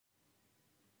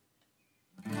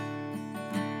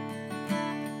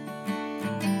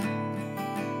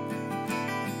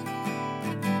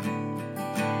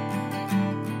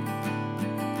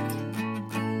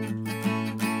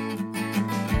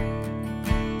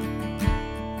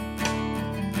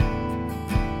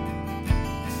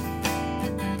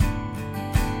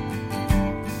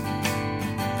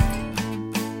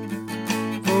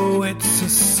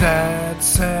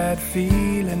sad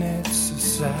feeling, it's a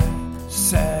sad,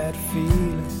 sad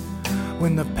feeling.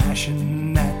 When the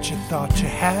passion that you thought you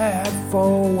had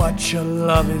for what you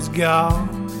love is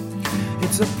gone.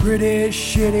 It's a pretty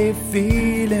shitty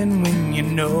feeling when you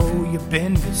know you've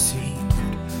been deceived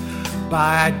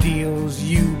by ideals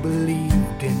you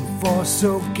believed in for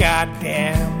so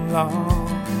goddamn long.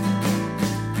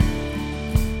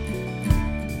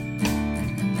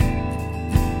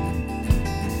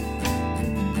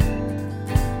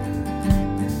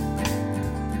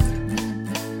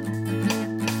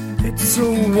 It's a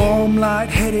warm,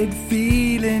 light-headed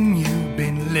feeling. You've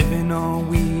been living on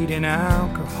weed and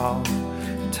alcohol,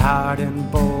 tired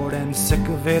and bored and sick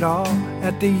of it all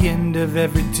at the end of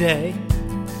every day.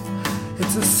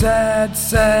 It's a sad,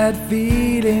 sad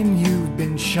feeling. You've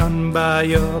been shunned by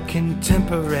your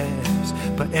contemporaries,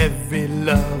 but every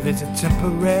love is a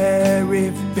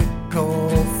temporary,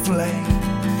 fickle flame.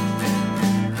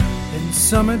 In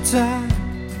summertime,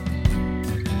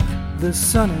 the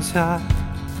sun is high,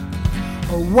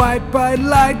 a white bright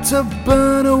light to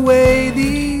burn away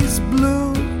these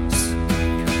blues.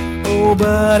 Oh,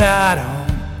 but I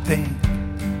don't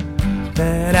think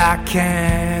that I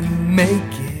can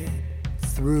make it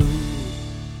through.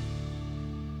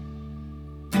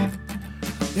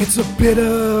 It's a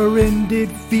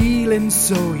bitter-ended feeling,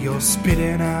 so you're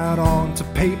spitting out onto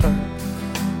paper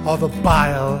all the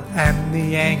bile and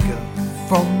the anger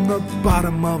from the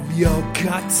bottom of your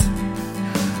gut.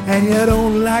 And you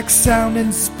don't like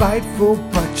sounding spiteful,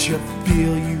 but you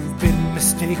feel you've been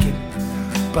mistaken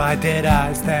by dead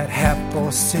eyes that have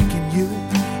forsaken you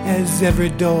as every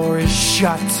door is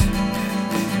shut.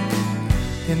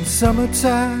 In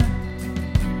summertime,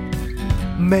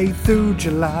 May through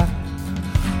July,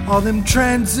 all them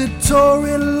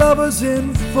transitory lovers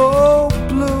in full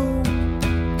bloom.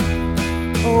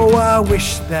 Oh, I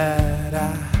wish that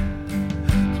I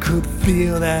could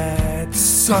feel that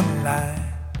sunlight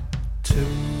too.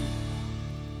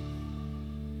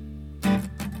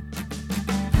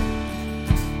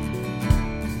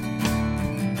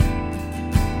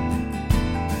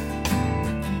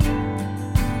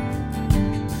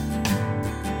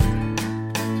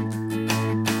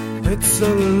 It's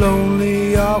a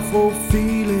lonely, awful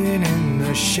feeling in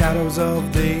the shadows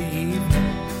of the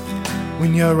evening,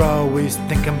 when you're always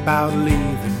thinking about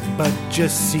leaving, but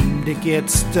just seem to get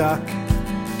stuck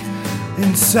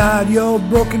inside your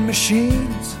broken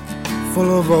machines,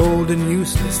 full of old and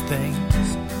useless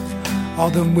things, all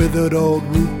them withered old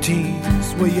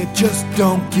routines where you just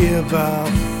don't give a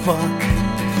fuck.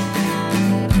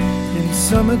 In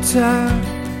summertime,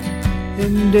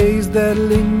 in days that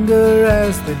linger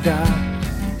as they die,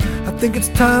 I think it's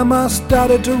time I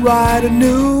started to write a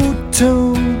new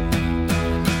tune.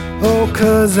 Oh,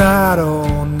 'cause I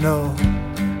don't know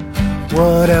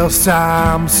what else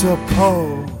I'm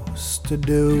supposed to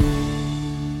do.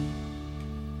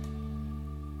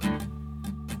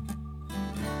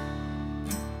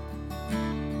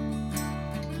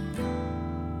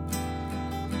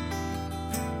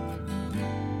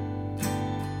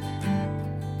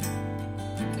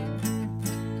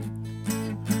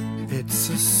 It's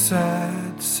a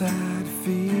sad, sad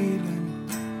feeling.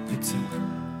 It's a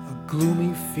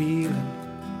gloomy feeling.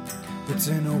 It's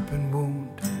an open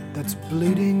wound that's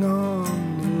bleeding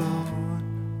on the lawn.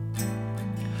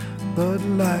 But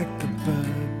like the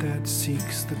bird that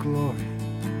seeks the glory,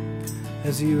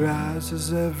 as he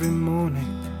rises every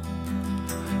morning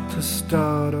to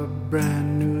start a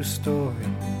brand new story,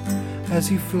 as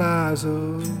he flies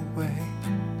away,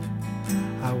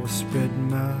 I will spread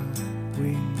my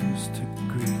wings to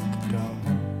greet the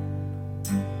dawn.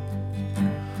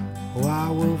 Oh, I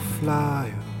will fly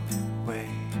away.